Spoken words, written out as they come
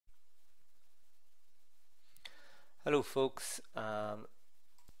Hello folks, I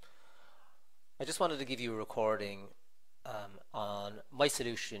just wanted to give you a recording on my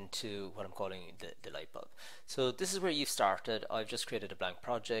solution to what I'm calling the light bulb. So this is where you've started. I've just created a blank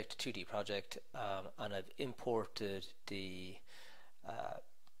project, 2D project, and I've imported the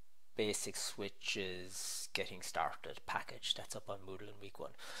basic switches getting started package that's up on Moodle in week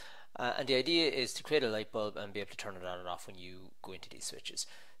 1. And the idea is to create a light bulb and be able to turn it on and off when you go into these switches.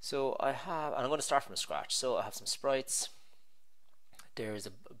 So I have, and I'm going to start from scratch. So I have some sprites. There's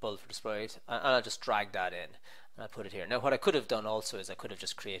a bulb for the sprite, and I'll just drag that in and I put it here. Now what I could have done also is I could have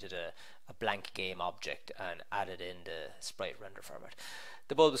just created a blank game object and added in the sprite render format.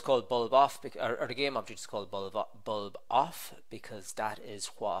 The bulb is called bulb off, or the game object is called bulb off, because that is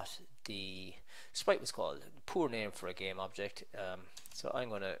what the sprite was called. Poor name for a game object, so I'm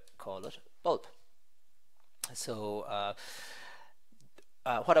going to call it bulb. So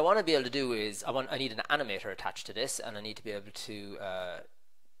what I want to be able to do is I need an animator attached to this, and I need to be able to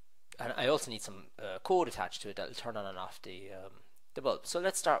and I also need some code attached to it that will turn on and off the bulb. So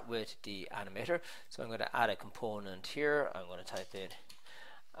let's start with the animator. So I'm going to add a component here. I'm going to type in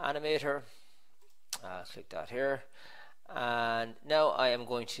animator, click that here, and now I am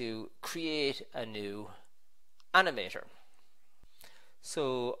going to create a new animator.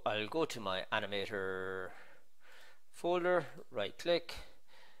 So I'll go to my animator folder, right click,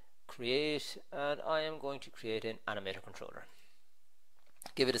 create, and I am going to create an animator controller.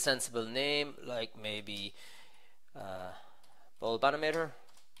 Give it a sensible name, like maybe bulb animator,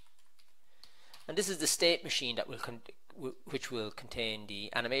 and this is the state machine that which will contain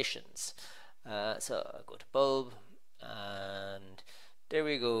the animations. So I'll go to bulb, and there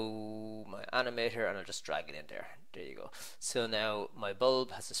we go, my animator, and I'll just drag it in there. There you go. So now my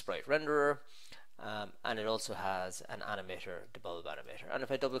bulb has a sprite renderer, and it also has an animator, the bulb animator. And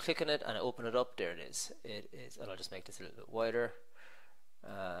if I double click on it and I open it up, there it is. It is, and I'll just make this a little bit wider.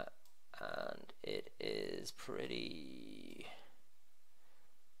 And it is pretty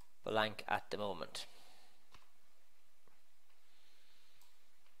blank at the moment.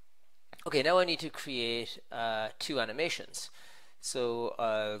 Okay, now I need to create two animations. So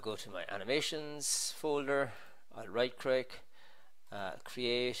I'll go to my animations folder, I'll right click,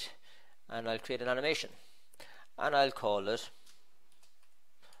 create, and I'll create an animation, and I'll call it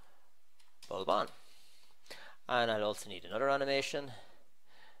bulb on. And I'll also need another animation.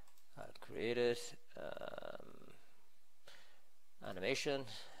 I'll create it, animation,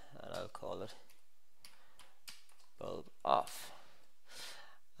 and I'll call it bulb off.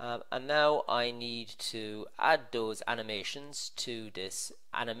 And now I need to add those animations to this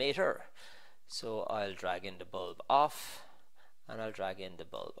animator. So I'll drag in the bulb off, and I'll drag in the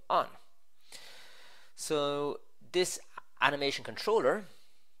bulb on. So this animation controller,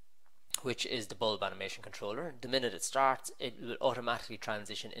 which is the bulb animation controller, the minute it starts, it will automatically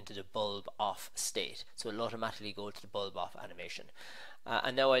transition into the bulb off state. So it will automatically go to the bulb off animation.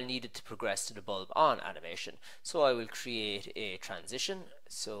 And now I need it to progress to the bulb on animation. So I will create a transition.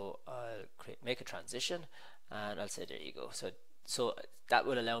 So I'll make a transition, and I'll say there you go. So that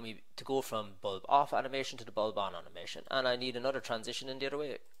will allow me to go from bulb off animation to the bulb on animation. And I need another transition in the other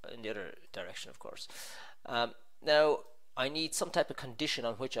way, in the other direction, of course. Now I need some type of condition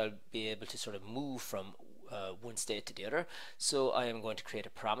on which I'll be able to sort of move from one state to the other. So I am going to create a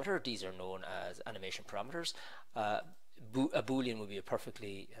parameter. These are known as animation parameters. A boolean would be a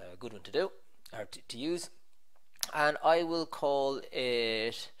perfectly good one to do, or to use, and I will call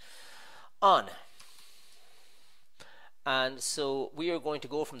it on. And so we are going to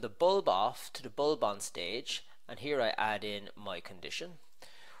go from the bulb off to the bulb on stage, and here I add in my condition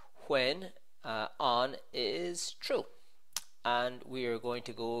when on is true. And we are going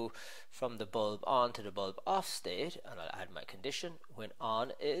to go from the bulb on to the bulb off state, and I'll add my condition when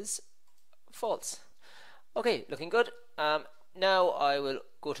on is false. Okay, looking good. Now I will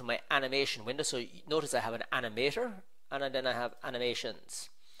go to my animation window. So notice I have an animator, and then I have animations.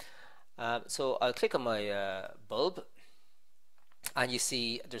 So I'll click on my bulb, and you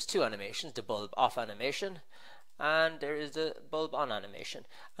see there's two animations, the bulb off animation, and there is the bulb on animation.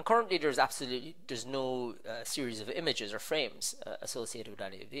 And currently there's no series of images or frames associated with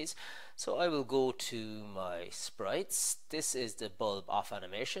any of these. So I will go to my sprites. This is the bulb off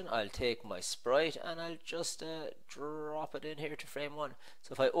animation. I'll take my sprite and I'll just drop it in here to frame 1.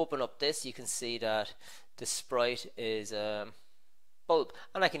 So if I open up this, you can see that the sprite is bulb,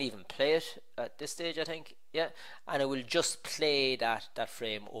 and I can even play it at this stage, I think, yeah, and it will just play that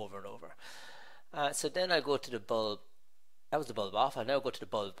frame over and over. So then I go to the bulb, that was the bulb off. I'll now go to the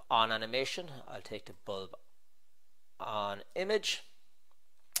bulb on animation. I'll take the bulb on image,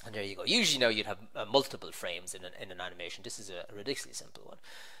 And there you go. Usually now you'd have multiple frames in an animation. This is a ridiculously simple one.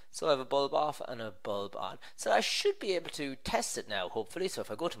 So I have a bulb off and a bulb on. So I should be able to test it now, hopefully. So if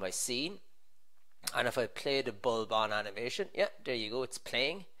I go to my scene, and if I play the bulb on animation, yeah, there you go, it's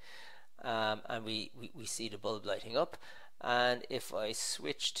playing. And we see the bulb lighting up. And if I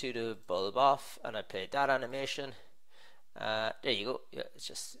switch to the bulb off and I play that animation, there you go. Yeah, it's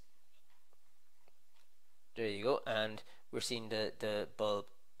just, there you go. And we're seeing the bulb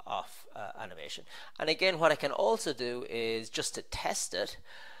off animation. And again, what I can also do is, just to test it,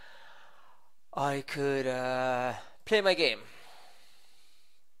 I could play my game.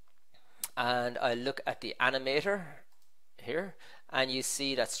 And I look at the animator here, and you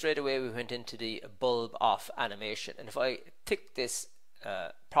see that straight away we went into the bulb off animation. And if I tick this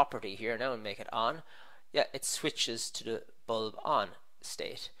property here now and make it on, yeah, it switches to the bulb on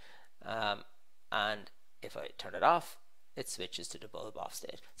state. And if I turn it off, it switches to the bulb off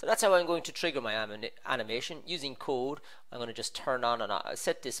state. So that's how I'm going to trigger my animation using code. I'm going to just turn on and off. I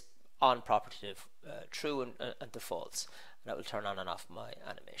set this on property to true and to false, and that will turn on and off my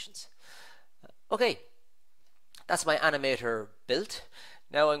animations. Okay, that's my animator built.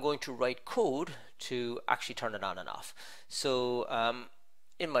 Now I'm going to write code to actually turn it on and off. So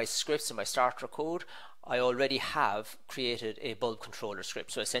in my scripts, in my starter code, I already have created a bulb controller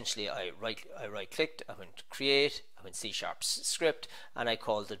script. So essentially I right clicked, I went create, I went C# script, and I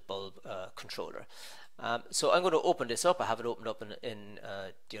called it bulb controller. So I'm going to open this up. I have it opened up in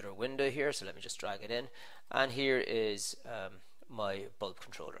the other window here, so let me just drag it in, and here is my bulb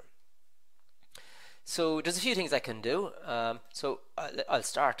controller. So there's a few things I can do. So I'll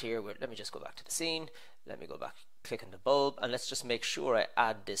start here with, let me just go back to the scene, let me go back, click on the bulb, and let's just make sure I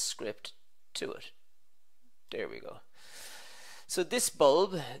add this script to it. There we go. So this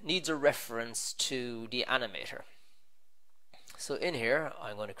bulb needs a reference to the animator. So in here,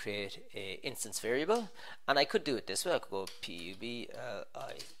 I'm going to create a instance variable, and I could do it this way. I could go pub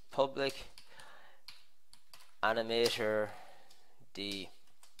public animator d.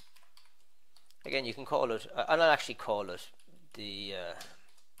 Again, you can call it, and I'll actually call it the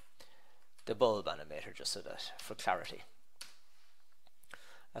bulb animator, just so that for clarity.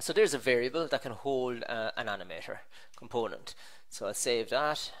 So there's a variable that can hold an animator component. So I'll save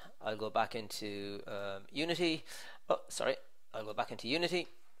that. I'll go back into Unity. Oh, sorry. I'll go back into Unity,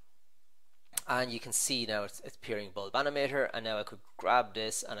 and you can see now it's appearing bulb animator, and now I could grab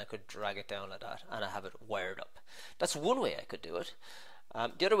this and I could drag it down like that, and I have it wired up. That's one way I could do it.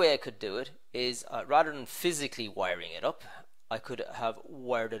 The other way I could do it is rather than physically wiring it up, I could have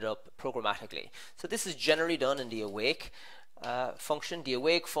wired it up programmatically. So this is generally done in the awake function. The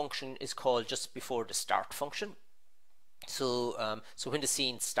awake function is called just before the start function. So when the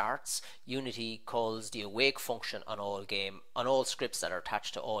scene starts, Unity calls the awake function on all scripts that are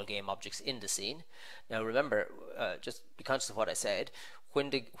attached to all game objects in the scene. Now remember, just be conscious of what I said.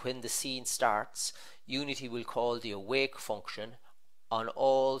 When the scene starts, Unity will call the awake function on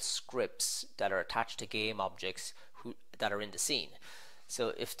all scripts that are attached to game objects that are in the scene.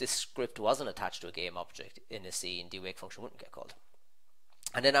 So if this script wasn't attached to a game object in the scene, the awake function wouldn't get called.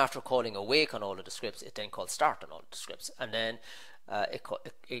 And then after calling awake on all of the scripts, it then calls start on all of the scripts, and then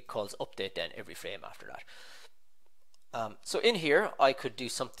it calls update then every frame after that. So in here I could do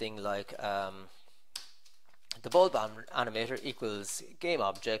something like the bulb animator equals game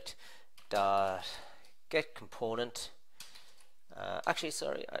object dot get component. Actually,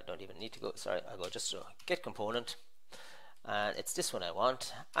 sorry, I don't even need to go. Sorry, I'll go just to get component, and it's this one I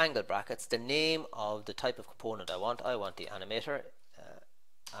want. Angle brackets, the name of the type of component I want. I want the animator.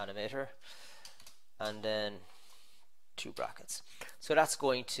 And then 2 brackets. So that's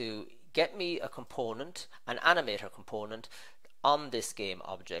going to get me a component, an animator component, on this game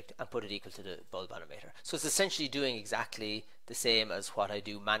object and put it equal to the bulb animator. So it's essentially doing exactly the same as what I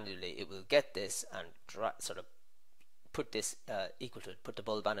do manually. It will get this and sort of put this equal to it, put the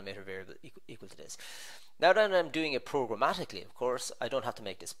bulb animator variable equal to this. Now that I'm doing it programmatically, of course, I don't have to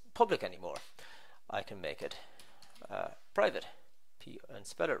make this public anymore. I can make it private. And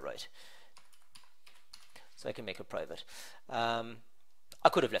spell it right, so I can make it private. I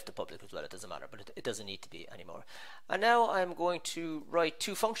could have left it public as well, it doesn't matter, but it doesn't need to be anymore. And now I'm going to write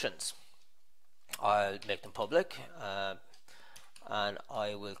 2 functions. I'll make them public, and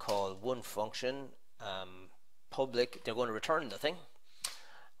I will call one function public. They're going to return nothing,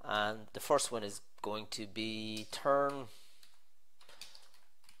 and the first one is going to be turn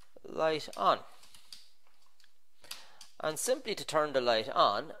light on. And simply to turn the light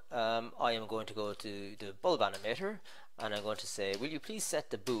on, I am going to go to the bulb animator, and I'm going to say, will you please set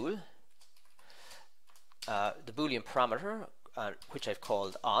the Boolean parameter which I've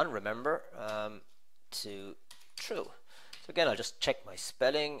called on, remember, to true. So again, I'll just check my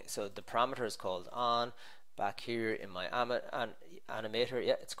spelling. So the parameter is called on. Back here in my animator,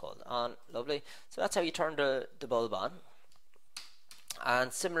 yeah, it's called on. Lovely. So that's how you turn the bulb on.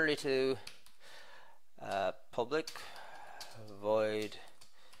 And similarly to public void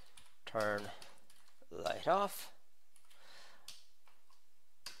turn light off,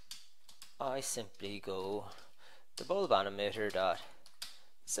 I simply go the bulb animator dot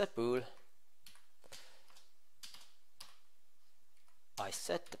set bool. I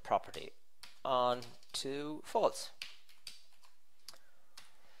set the property on to false.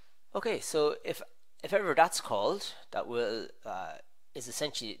 Okay, so if ever that's called, that will is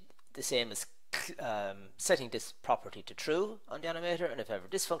essentially the same as setting this property to true on the animator, and if ever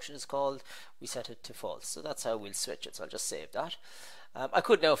this function is called, we set it to false. So that's how we'll switch it. So I'll just save that. I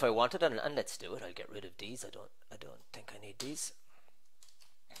could now if I wanted, and let's do it. I'll get rid of these. I don't think I need these.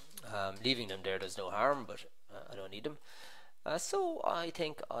 Leaving them there, there's no harm, but I don't need them. So I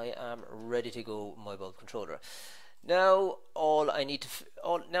think I am ready to go my bulb controller. Now all I need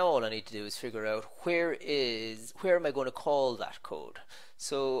to do is figure out where am I going to call that code.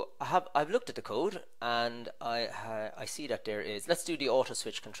 So I've looked at the code, and I see that there is. Let's do the auto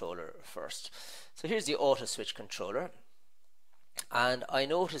switch controller first. So here's the auto switch controller, and I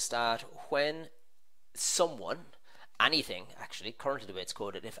noticed that when anything actually, currently the way it's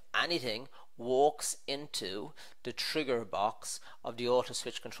coded, if anything walks into the trigger box of the auto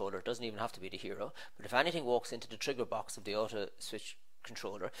switch controller, it doesn't even have to be the hero, but if anything walks into the trigger box of the auto switch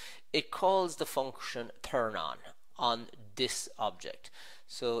controller, it calls the function turn on this object.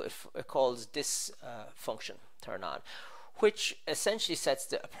 So if it calls this function turn on, which essentially sets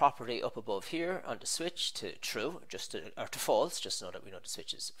the property up above here on the switch to true, or to false, just so that we know the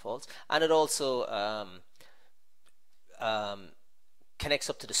switch is false, and it also connects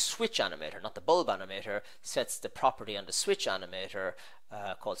up to the switch animator, not the bulb animator, sets the property on the switch animator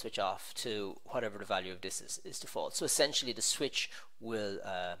called switch off to whatever the value of this is to false. So essentially the switch will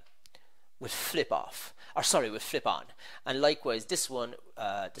flip off, or sorry, will flip on, and likewise this one,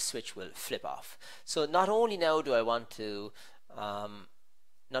 the switch will flip off. So not only do I want to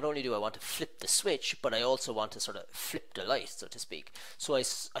flip the switch, but I also want to sort of flip the light, so to speak. So I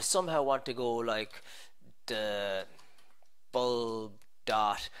somehow want to go like the bulb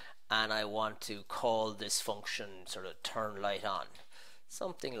dot, and I want to call this function sort of turn light on,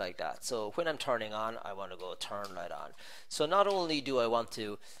 something like that. So when I'm turning on, I want to go turn light on. So not only do I want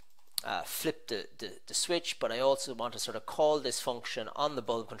to flip the switch, but I also want to sort of call this function on the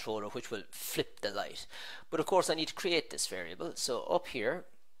bulb controller, which will flip the light. But of course I need to create this variable. So up here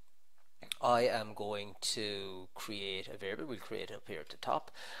I am going to create a variable. We'll create it up here at the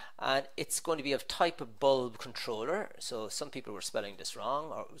top, and it's going to be of type of bulb controller. So some people were spelling this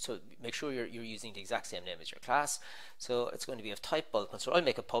wrong, so make sure you're using the exact same name as your class. So it's going to be of type bulb controller. I'll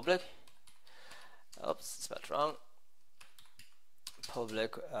make it public. Oops, spelled wrong.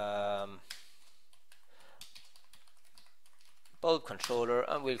 Public bulb controller,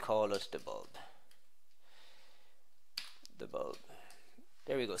 and we'll call it the bulb.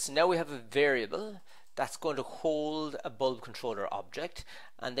 There we go. So now we have a variable that's going to hold a bulb controller object,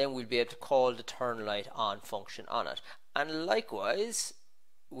 and then we'll be able to call the turn light on function on it. And likewise,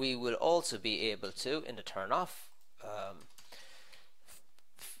 we will also be able to, in the turn off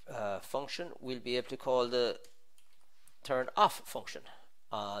function, we'll be able to call the turn off function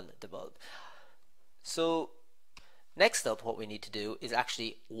on the bulb. So next up, what we need to do is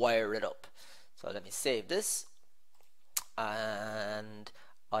actually wire it up. So let me save this, and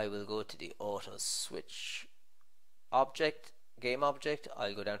I will go to the auto switch object, game object.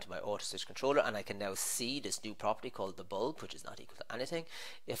 I'll go down to my auto switch controller, and I can now see this new property called the bulb, which is not equal to anything.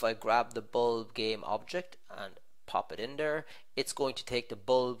 If I grab the bulb game object and pop it in there, it's going to take the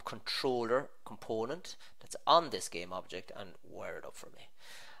bulb controller component that's on this game object and wire it up for me.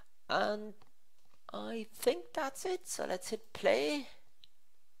 And I think that's it. So let's hit play.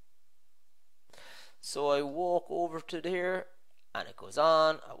 So I walk over to there, and it goes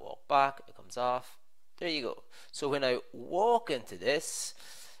on. I walk back, it comes off. There you go. So when I walk into this,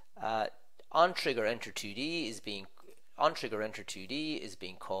 on trigger enter 2D is being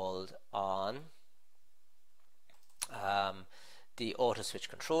called on the auto switch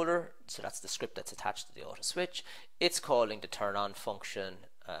controller. So that's the script that's attached to the auto switch. It's calling the turn on function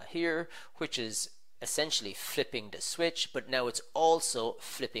here, which is essentially flipping the switch, but now it's also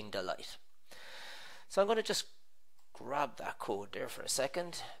flipping the light. So I'm going to just grab that code there for a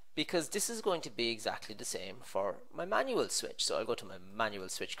second, because this is going to be exactly the same for my manual switch. So I'll go to my manual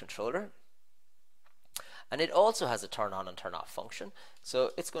switch controller, And it also has a turn on and turn off function.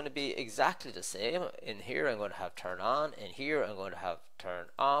 So it's going to be exactly the same. In here I'm going to have turn on, in here I'm going to have turn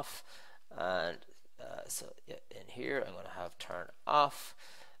off, and in here I'm going to have turn off,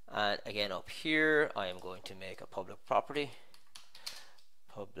 and again up here I am going to make a public property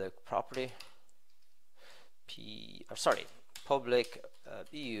public bulb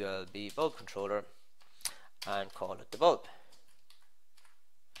bulb controller, and call it the bulb.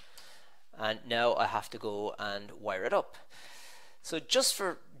 And now I have to go and wire it up. So just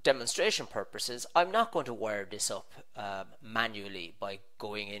for demonstration purposes, I'm not going to wire this up manually by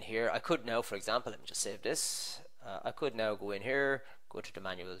going in here. I could now, for example, let me just save this. I could now go in here, go to the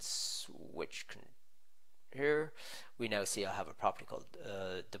manual switch here. We now see I have a property called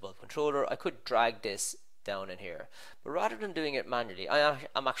the bulb controller. I could drag this down in here, but rather than doing it manually,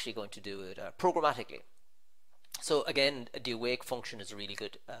 I'm actually going to do it programmatically. So again, the awake function is a really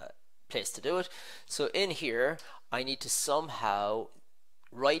good place to do it. So in here I need to somehow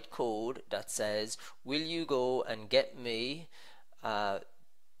write code that says, will you go and get me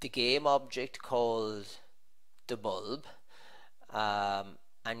the game object called the bulb,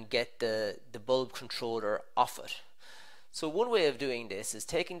 and get the bulb controller off it. So one way of doing this is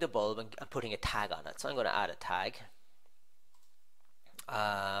taking the bulb and putting a tag on it. So I'm going to add a tag,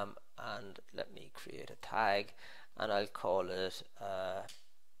 and let me create a tag, and I'll call it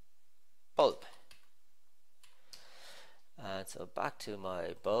bulb. And so back to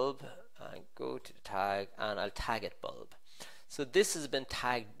my bulb and go to the tag, and I'll tag it bulb. So this has been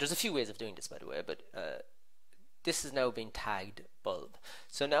tagged. There's a few ways of doing this, by the way, but this has now been tagged bulb.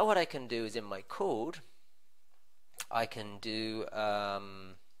 So now what I can do is in my code I can do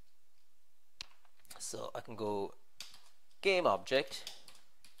so I can go game object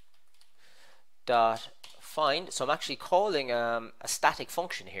dot find. So I'm actually calling a static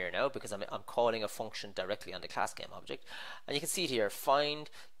function here now, because I'm calling a function directly on the class game object, and you can see it here, find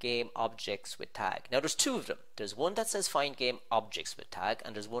game objects with tag. Now there's two of them. There's one that says find game objects with tag,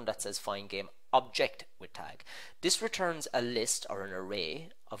 and there's one that says find game object with tag. This returns a list or an array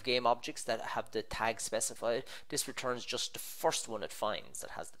of game objects that have the tag specified. This returns just the first one it finds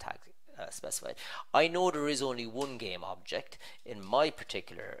that has the tag specified. I know there is only one game object in my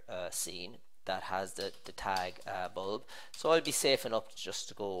particular scene that has the tag bulb, so I'll be safe enough just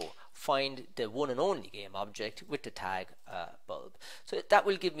to go find the one and only game object with the tag bulb. So that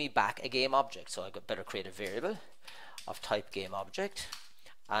will give me back a game object. So I better create a variable of type game object,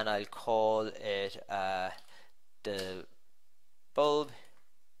 and I'll call it the bulb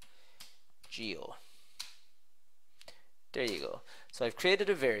geo. There you go. So I've created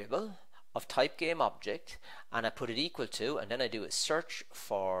a variable of type game object, and I put it equal to, and then I do a search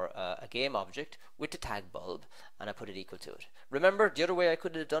for a game object with the tag bulb, and I put it equal to it. Remember, the other way I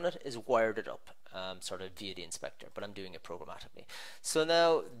could have done it is wired it up sort of via the inspector, but I'm doing it programmatically. So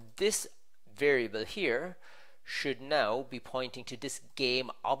now this variable here should now be pointing to this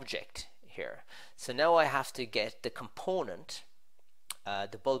game object here. So now I have to get the component,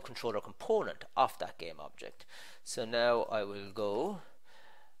 the bulb controller component of that game object. So now I will go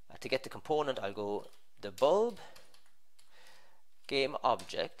to get the component. I'll go the bulb game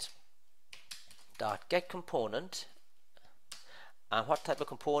object dot get component, and what type of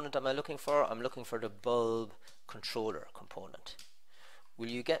component am I looking for? I'm looking for the bulb controller component. Will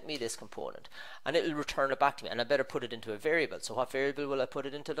you get me this component? And it will return it back to me, and I better put it into a variable. So what variable will I put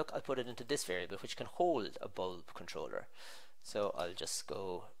it into? Look, I'll put it into this variable, which can hold a bulb controller. So I'll just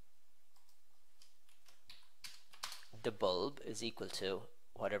go the bulb is equal to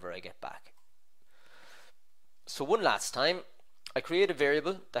whatever I get back. So one last time, I create a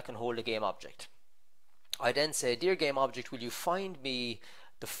variable that can hold a game object. I then say, dear game object, will you find me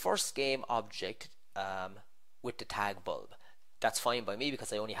the first game object with the tag bulb? That's fine by me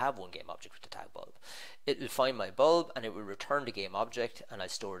because I only have one game object with the tag bulb. It will find my bulb and it will return the game object, and I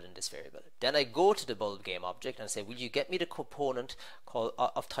store it in this variable. Then I go to the bulb game object and say, will you get me the component called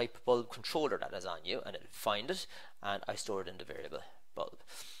of type bulb controller that is on you? And it will find it, and I store it in the variable bulb.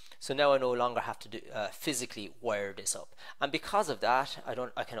 So now I no longer have to do, physically wire this up, and because of that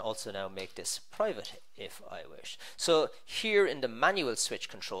I can also now make this private if I wish. So here in the manual switch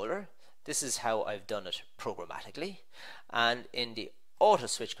controller, this is how I've done it programmatically, and in the auto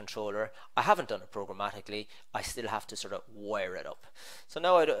switch controller I haven't done it programmatically. I still have to sort of wire it up. So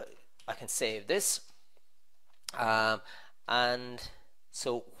now I can save this, and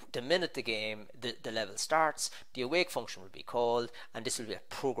so the minute the level starts, the awake function will be called, and this will be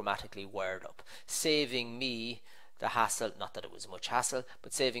programmatically wired up, saving me the hassle, not that it was much hassle,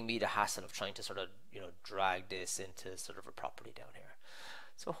 but saving me the hassle of trying to sort of drag this into sort of a property down here.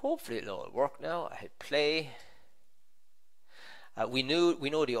 So hopefully it'll all work now. I hit play. We know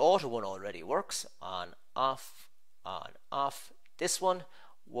the auto one already works. On, off, on, off. This one,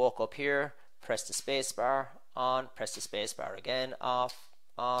 walk up here, press the space bar, on, press the space bar again, off,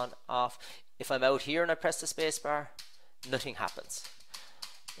 on, off. If I'm out here and I press the space bar, nothing happens.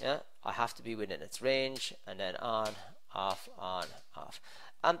 Yeah, I have to be within its range, and then on, off,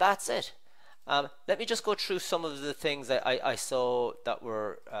 and that's it. Let me just go through some of the things that I saw that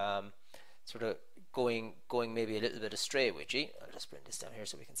were sort of going maybe a little bit astray with you. I'll just bring this down here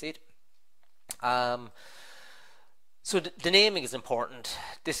so we can see it. So the naming is important.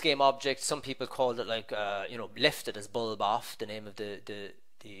 This game object, some people called it like left it as bulb off, the name of the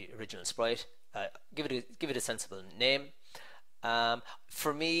original sprite. Give it a sensible name.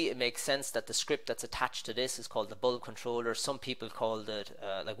 For me, it makes sense that the script that's attached to this is called the bulb controller. Some people called it,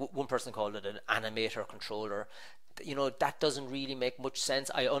 like one person called it an animator controller. That doesn't really make much sense.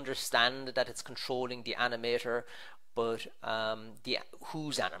 I understand that it's controlling the animator, but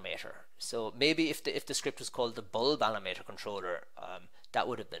whose animator? So maybe if the script was called the bulb animator controller, that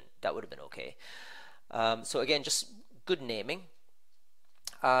would have been okay. So again, just good naming.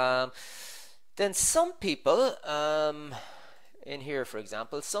 Then some people. In here, for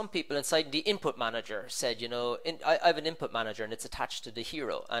example, some people inside the input manager said, I have an input manager and it's attached to the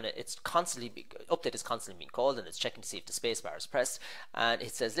hero, and it's constantly update is constantly being called, and it's checking to see if the spacebar is pressed, and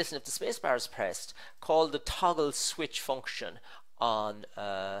it says, listen, if the spacebar is pressed, call the toggle switch function on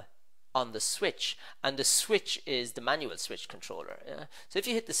the switch, and the switch is the manual switch controller. Yeah? So if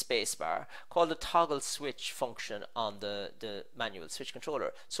you hit the spacebar, call the toggle switch function on the manual switch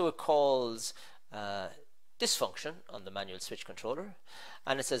controller. So it calls this function on the manual switch controller,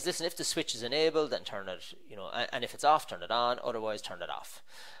 and it says, listen, if the switch is enabled, then turn it, and if it's off, turn it on, otherwise turn it off.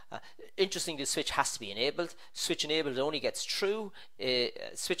 Interesting, the switch has to be enabled. Switch enabled only gets true.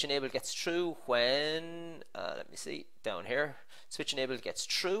 Switch enabled gets true when, let me see, down here, switch enabled gets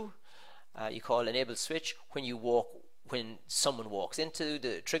true. You call enable switch when someone walks into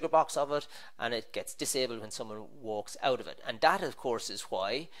the trigger box of it, and it gets disabled when someone walks out of it. And that, of course, is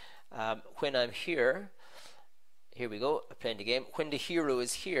why when I'm here we go, playing the game, when the hero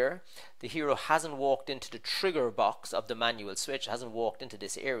is here, the hero hasn't walked into the trigger box of the manual switch, hasn't walked into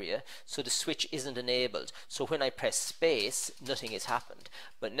this area, so the switch isn't enabled. So when I press space, nothing has happened.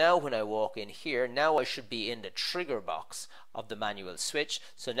 But now when I walk in here, now I should be in the trigger box of the manual switch.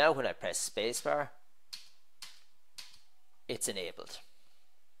 So now when I press spacebar, it's enabled.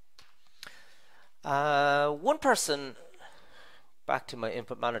 One person, back to my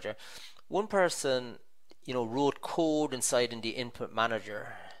input manager, one person wrote code inside in the input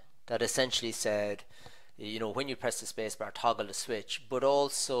manager that essentially said, when you press the spacebar, toggle the switch, but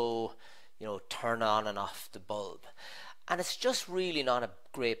also, turn on and off the bulb. And it's just really not a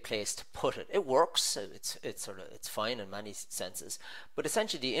great place to put it. It works, it's fine in many senses, but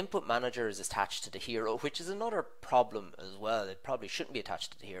essentially the input manager is attached to the hero, which is another problem as well. It probably shouldn't be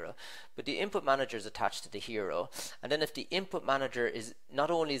attached to the hero, but the input manager is attached to the hero. And then if the input manager is,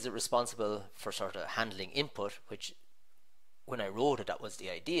 not only is it responsible for sort of handling input, which when I wrote it, that was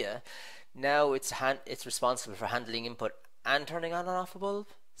the idea, now it's responsible for handling input and turning on and off a bulb.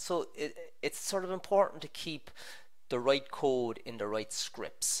 So it's sort of important to keep the right code in the right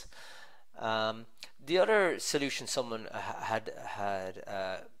scripts. The other solution someone had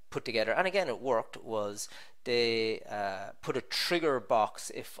put together, and again it worked, was they put a trigger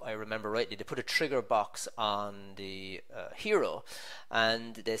box, if I remember rightly, they put a trigger box on the hero,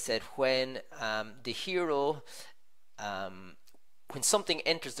 and they said when the hero when something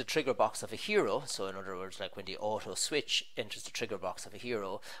enters the trigger box of a hero, so in other words, like when the auto switch enters the trigger box of a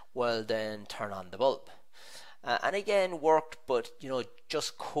hero, well then turn on the bulb. And again worked, but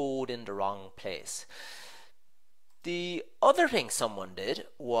just code in the wrong place. The other thing someone did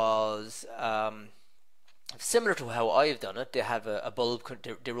was similar to how I've done it. They have a bulb.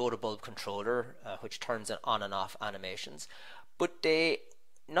 They wrote a bulb controller which turns on and off animations, but they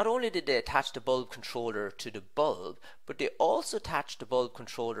not only did they attach the bulb controller to the bulb, but they also attached the bulb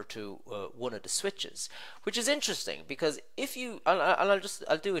controller to one of the switches, which is interesting because if you,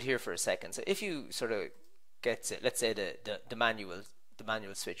 I'll do it here for a second. So if you sort of gets it, let's say the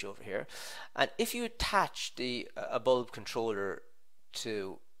manual switch over here, and if you attach a bulb controller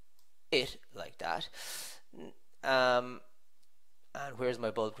to it like that, and where's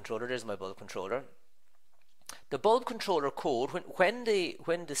my bulb controller? There's my bulb controller. The bulb controller code, when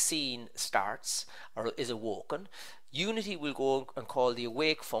the scene starts or is awoken, Unity will go and call the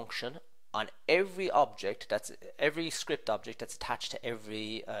awake function on every script object that's attached to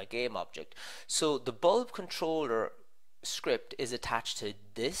every game object. So the bulb controller script is attached to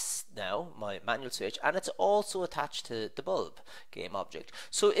this now, my manual switch, and it's also attached to the bulb game object.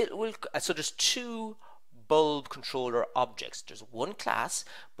 So it will, so there's two bulb controller objects. There's one class,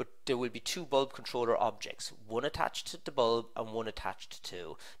 but there will be two bulb controller objects, one attached to the bulb and one attached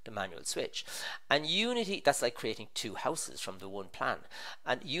to the manual switch. And Unity, that's like creating two houses from the one plan.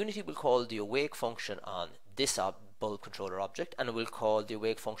 And Unity will call the awake function on this bulb controller object, and it will call the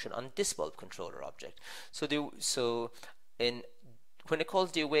awake function on this bulb controller object. When it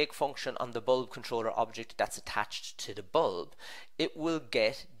calls the awake function on the bulb controller object that's attached to the bulb, it will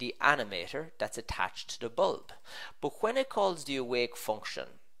get the animator that's attached to the bulb. But when it calls the awake function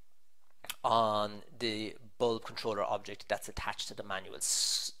on the bulb controller object that's attached to the manual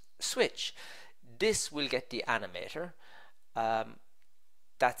switch, this will get the animator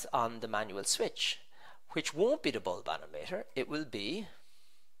that's on the manual switch, which won't be the bulb animator, it will be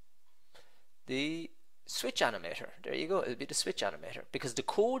the switch animator. There you go, it'll be the switch animator, because the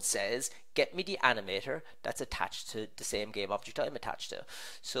code says get me the animator that's attached to the same game object I'm attached to.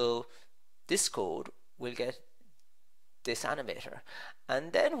 So this code will get this animator,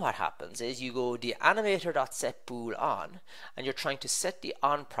 and then what happens is you go the animator.setBool on, and you're trying to set the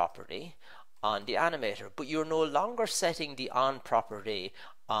on property on the animator, but you're no longer setting the on property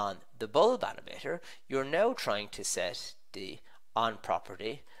on the bulb animator. You're now trying to set the on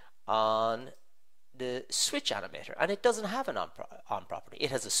property on the switch animator, and it doesn't have an on property.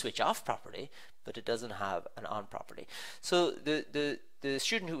 It has a switch off property, but it doesn't have an on property. So the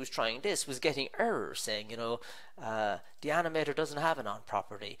student who was trying this was getting errors saying, you know, the animator doesn't have an on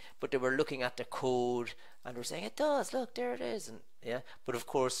property, but they were looking at the code and were saying it does, look, there it is. And yeah, but of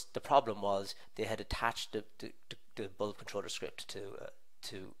course the problem was they had attached the bulb controller script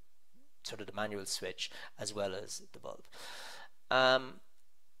to sort of the manual switch as well as the bulb.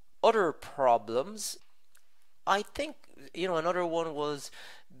 Other problems, I think, you know, another one was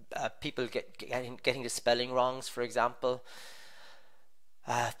people getting the spelling wrongs, for example.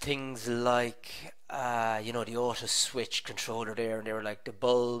 Things like, you know, the auto switch controller there, and they were like the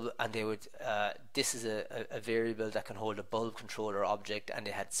bulb, and they would, this is a variable that can hold a bulb controller object, and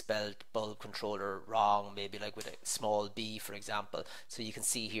they had spelled bulb controller wrong, maybe like with a small b, for example. So you can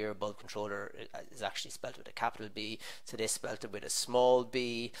see here bulb controller is actually spelled with a capital B, so they spelled it with a small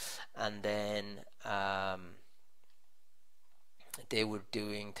b, and then they were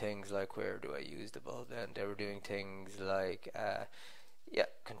doing things like, where do I use the bulb then? They were doing things like, yeah,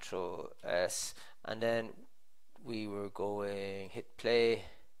 Control S, and then we were going hit play,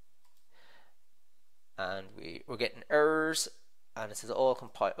 and we were getting errors, and it says all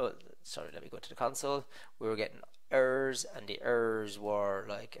compile. Oh, sorry, let me go to the console. We were getting errors, and the errors were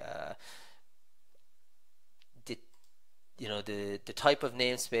like, the type of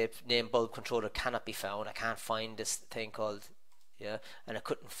namespace name bulb controller cannot be found. I can't find this thing called. Yeah, and I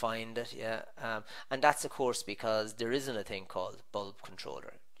couldn't find it. Yeah, and that's of course because there isn't a thing called bulb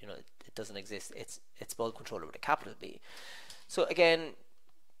controller. You know, it doesn't exist. It's bulb controller with a capital B. So again,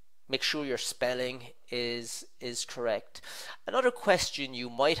 make sure your spelling is correct. Another question you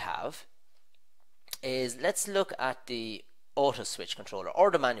might have is, let's look at the auto switch controller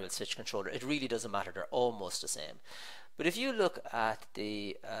or the manual switch controller. It really doesn't matter. They're almost the same. But if you look at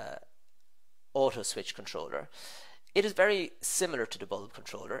the auto switch controller, it is very similar to the bulb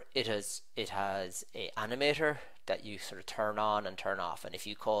controller. It has a animator that you sort of turn on and turn off, and if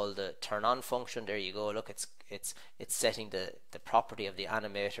you call the turn on function, there you go. Look, it's setting the property of the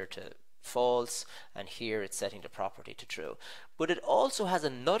animator to false, and here it's setting the property to true. But it also has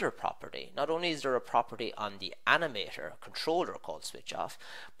another property. Not only is there a property on the animator controller called switch off,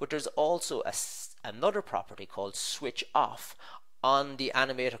 but there's also another property called switch off on the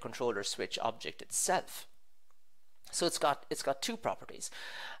animator controller switch object itself. So it's got two properties,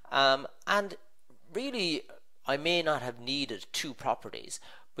 and really I may not have needed two properties,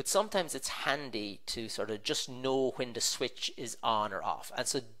 but sometimes it's handy to sort of just know when the switch is on or off. And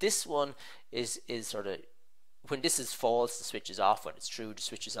so this one is sort of, when this is false, the switch is off. When it's true, the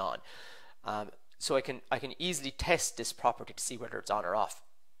switch is on. So I can easily test this property to see whether it's on or off.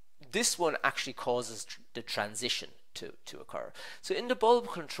 This one actually causes the transition to occur. So in the bulb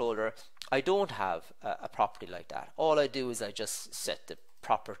controller, I don't have a property like that. All I do is I just set the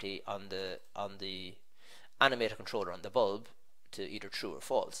property on the animator controller on the bulb to either true or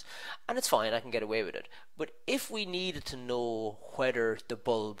false, and it's fine, I can get away with it. But if we needed to know whether the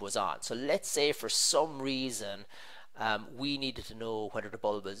bulb was on, so let's say for some reason we needed to know whether the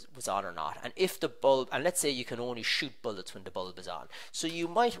bulb was on or not, and if the bulb, and let's say you can only shoot bullets when the bulb is on, so you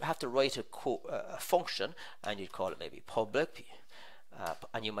might have to write a function, and you'd call it maybe public,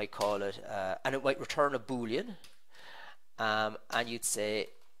 and you might call it and it might return a boolean, and you'd say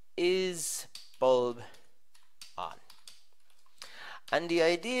is bulb on. And the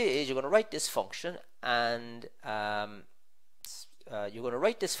idea is you're going to write this function, and you're going to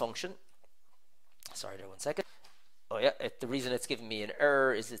write this function. Sorry, there 1 second. Oh yeah, the reason it's giving me an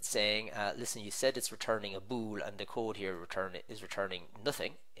error is it's saying, listen, you said it's returning a bool, and the code here is returning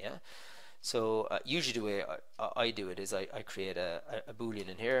nothing. Yeah. So usually the way I do it is I create a boolean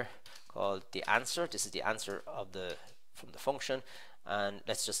in here called the answer. This is the answer of from the function, and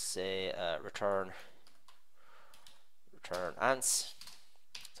let's just say return ans.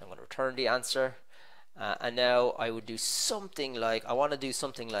 So I'm going to return the answer, and now I would do something like, I want to do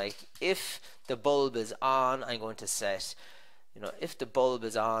something like, if the bulb is on, I'm going to set, if the bulb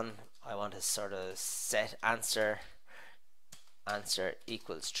is on, I want to sort of set answer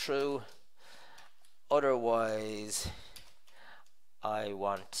equals true. Otherwise, I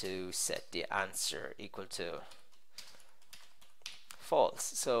want to set the answer equal to false.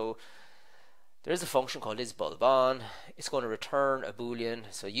 So there's a function called isBulbOn. It's going to return a boolean.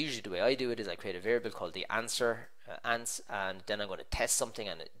 So usually the way I do it is I create a variable called the answer, ans, and then I'm going to test something,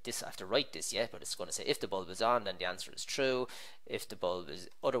 and I have to write this yet, but it's going to say if the bulb is on, then the answer is true. If the bulb is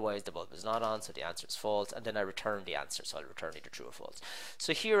otherwise, the bulb is not on, so the answer is false, and then I return the answer, so I'll return either true or false.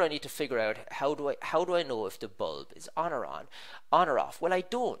 So here I need to figure out how do I know if the bulb is on or off. Well, I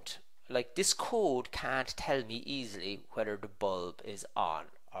don't. Like, this code can't tell me easily whether the bulb is on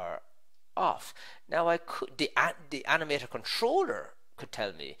or off. Now I could, the animator controller could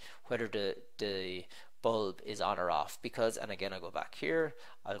tell me whether the bulb is on or off, because, and again I go back here,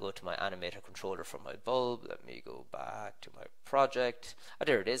 I'll go to my animator controller from my bulb. Let me go back to my project. Oh,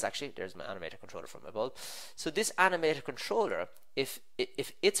 there it is. Actually, there's my animator controller from my bulb. So this animator controller, if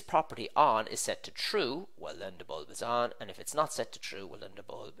its property on is set to true, well then the bulb is on, and if it's not set to true, well then the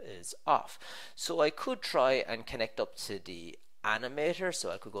bulb is off. So I could try and connect up to the animator. So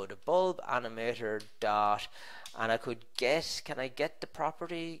I could go to bulb animator dot, and I could get, can I get the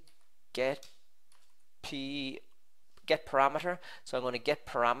property get parameter? So I'm going to get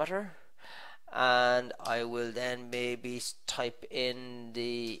parameter, and I will then maybe type in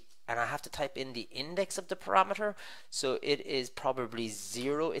and I have to type in the index of the parameter. So it is probably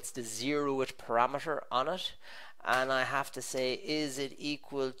 0. It's the 0th parameter on it, and I have to say, is it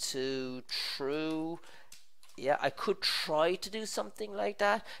equal to true? Yeah, I could try to do something like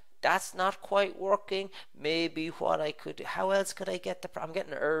that. That's not quite working. Maybe what I could, how else could I get I'm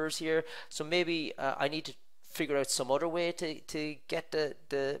getting errors here. So maybe I need to figure out some other way to get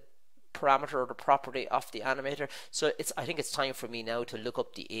the parameter or the property of the animator. So I think it's time for me now to look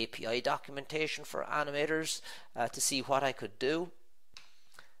up the API documentation for animators to see what I could do.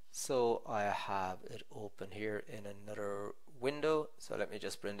 So I have it open here in another window. So let me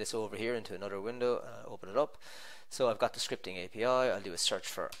just bring this over here into another window and I'll open it up. So I've got the scripting API. I'll do a search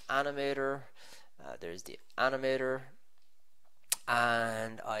for animator. There's the animator,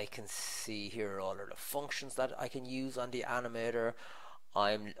 and I can see here all of the functions that I can use on the animator.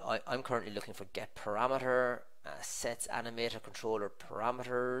 I'm currently looking for get parameter, sets animator controller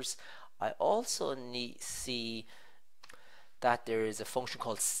parameters. I also see that there is a function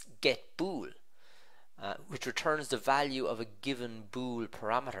called get bool, which returns the value of a given bool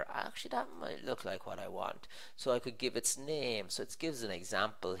parameter. Actually, that might look like what I want. So I could give its name. So it gives an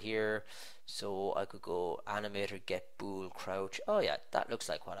example here. So I could go animator get bool crouch. Oh yeah, that looks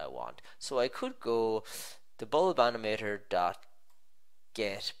like what I want. So I could go the bulb animator dot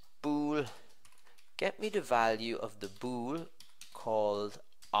get bool, get me the value of the bool called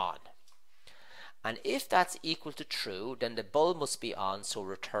on. And if that's equal to true, then the bulb must be on, so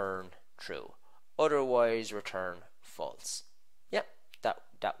return true. Otherwise, return false. Yep,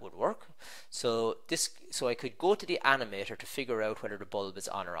 that would work. So I could go to the animator to figure out whether the bulb is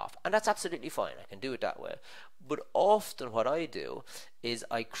on or off, and that's absolutely fine. I can do it that way. But often what I do is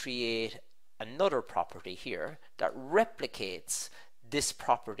I create another property here that replicates this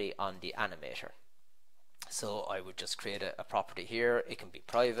property on the animator. So I would just create a property here. It can be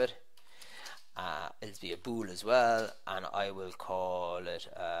private. It'll be a bool as well, and I will call it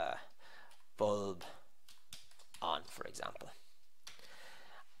bulb on, for example.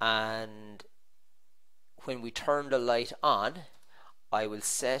 And when we turn the light on, I will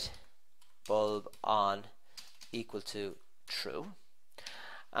set bulb on equal to true,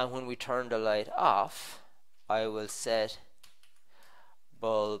 and when we turn the light off, I will set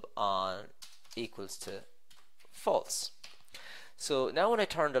bulb on equals to false. So now when I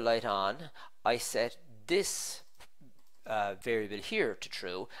turn the light on, I set this variable here to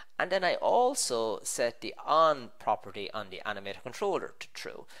true, and then I also set the on property on the animator controller to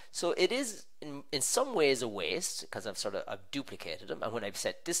true. So it is in some ways a waste because I've duplicated them, and when I've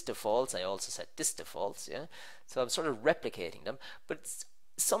set this to false, I also set this to false. Yeah, so I'm sort of replicating them, but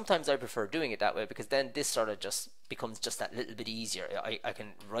sometimes I prefer doing it that way because then this sort of just becomes just that little bit easier. I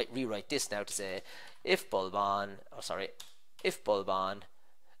can rewrite this now to say if bulb on, if bulb on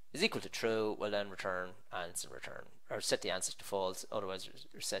is equal to true, well then return ans and return, or set the answer to false, otherwise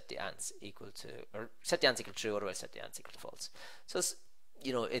set the ans equal to, or set the ans equal to true, otherwise set the ans equal to false. So it's,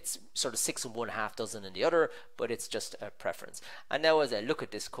 it's sort of 6 and 1/2 dozen in the other, but it's just a preference. And now as I look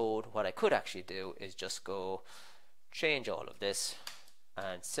at this code, what I could actually do is just go change all of this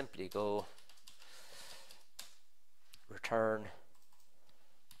and simply go return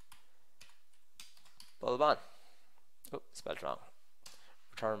bulb on. Oh, spelled wrong.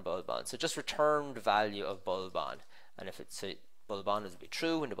 Return bulb on. So just return the value of bulb on, and if it's bulb on will be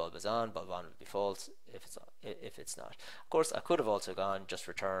true when the bulb is on, bulb on will be false if it's not. Of course, I could have also gone just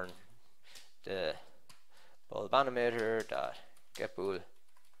return the bulb animator dot get bool.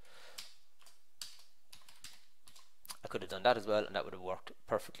 I could have done that as well, and that would have worked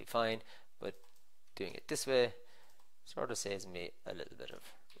perfectly fine, but doing it this way sort of saves me a little bit of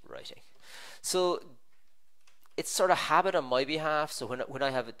writing. So it's sort of habit on my behalf. So when I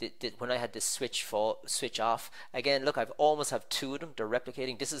had this switch off again, look, I've almost have two of them. They're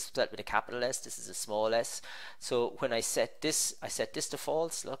replicating. This is set with a capital S. This is a small s. So when I set this to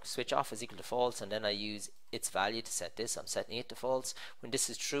false. Look, switch off is equal to false, and then I use its value to set this. I'm setting it to false. When this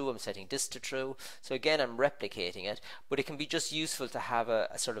is true, I'm setting this to true. So again, I'm replicating it, but it can be just useful to have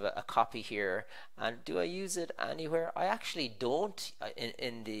a sort of a copy here. And do I use it anywhere? I actually don't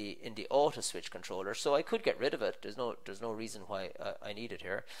in the auto switch controller, so I could get rid of it. There's no reason why I need it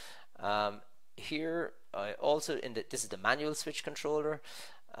here. Here I also this is the manual switch controller,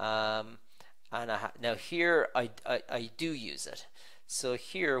 and now here I do use it. So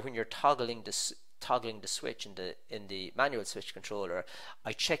here when you're toggling the switch in the manual switch controller,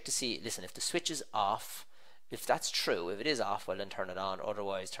 I check to see, listen, if the switch is off, if that's true, if it is off, well then turn it on,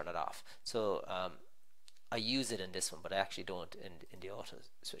 otherwise turn it off. So I use it in this one, but I actually don't in the auto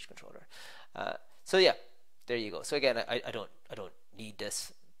switch controller. So yeah, there you go. So again, I don't need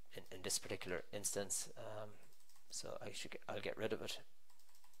this in this particular instance. So I'll get rid of it.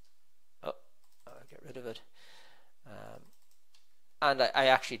 Oh, I'll get rid of it. And I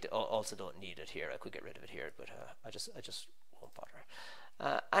actually also don't need it here. I could get rid of it here, but I just won't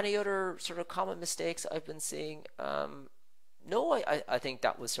bother. Any other sort of common mistakes I've been seeing? No, I think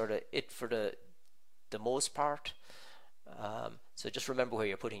that was sort of it for the most part. So just remember where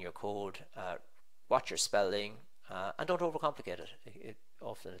you're putting your code, watch your spelling, and don't overcomplicate it.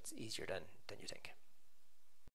 Often it's easier than you think.